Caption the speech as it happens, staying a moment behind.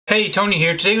Hey, Tony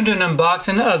here. Today we're doing an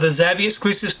unboxing of the Zavvi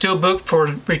exclusive Steelbook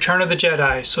for Return of the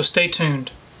Jedi, so stay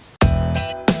tuned.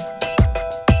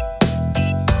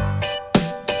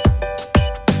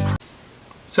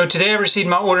 So today I received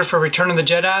my order for Return of the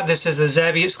Jedi. This is the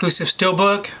Zavvi exclusive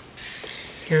Steelbook.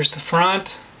 Here's the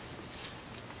front.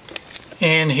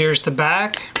 And here's the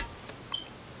back.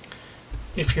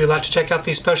 If you'd like to check out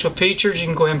these special features, you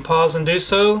can go ahead and pause and do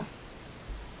so.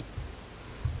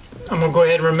 I'm going to go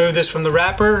ahead and remove this from the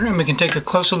wrapper and we can take a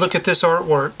closer look at this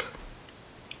artwork.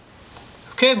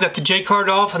 Okay, I've got the J card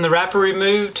off and the wrapper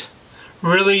removed.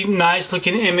 Really nice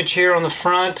looking image here on the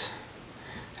front.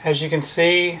 As you can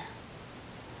see,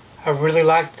 I really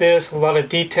like this. A lot of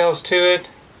details to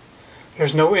it.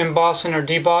 There's no embossing or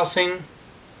debossing.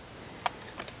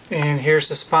 And here's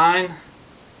the spine.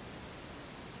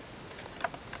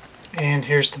 And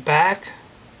here's the back.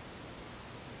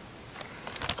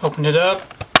 Open it up.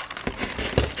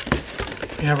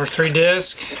 We have our 3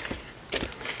 discs.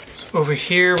 So over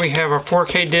here we have our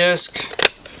 4K disc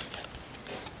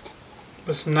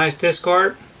with some nice disc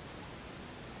art.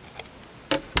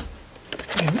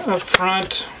 And up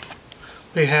front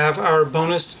we have our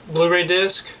bonus Blu-ray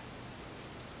disc.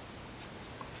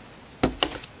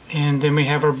 And then we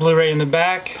have our Blu-ray in the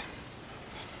back.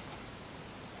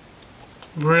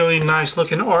 Really nice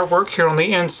looking artwork here on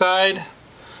the inside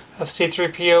of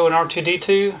C-3PO and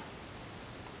R2-D2.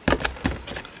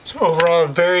 So overall, a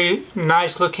very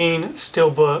nice looking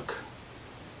Steelbook.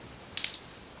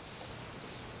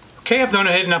 Okay, I've gone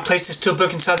ahead and I placed the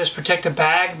Steelbook inside this protective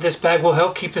bag. This bag will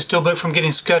help keep the Steelbook from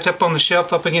getting scuffed up on the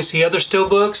shelf up against the other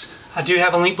Steelbooks. I do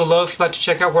have a link below if you'd like to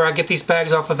check out where I get these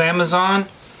bags off of Amazon.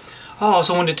 I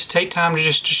also wanted to take time to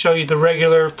show you the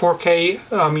regular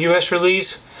 4K US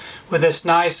release with this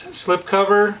nice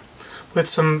slipcover with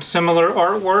some similar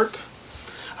artwork.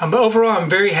 But overall, I'm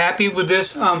very happy with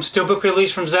this Steelbook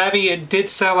release from Zavvi. It did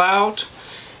sell out.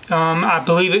 I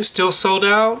believe it's still sold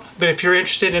out. But if you're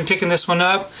interested in picking this one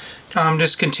up,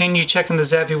 just continue checking the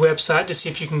Zavvi website to see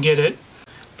if you can get it.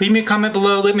 Leave me a comment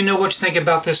below. Let me know what you think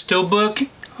about this Steelbook.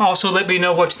 Also, let me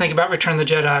know what you think about Return of the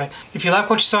Jedi. If you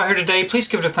like what you saw here today, please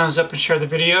give it a thumbs up and share the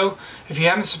video. If you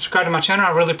haven't subscribed to my channel,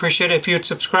 I really appreciate it if you would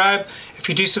subscribe. If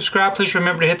you do subscribe, please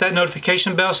remember to hit that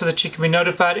notification bell so that you can be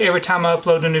notified every time I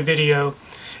upload a new video.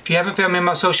 If you haven't found me on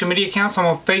my social media accounts, I'm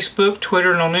on Facebook,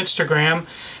 Twitter, and on Instagram.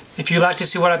 If you'd like to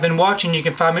see what I've been watching, you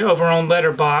can find me over on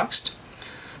Letterboxd.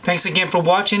 Thanks again for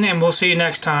watching, and we'll see you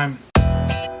next time.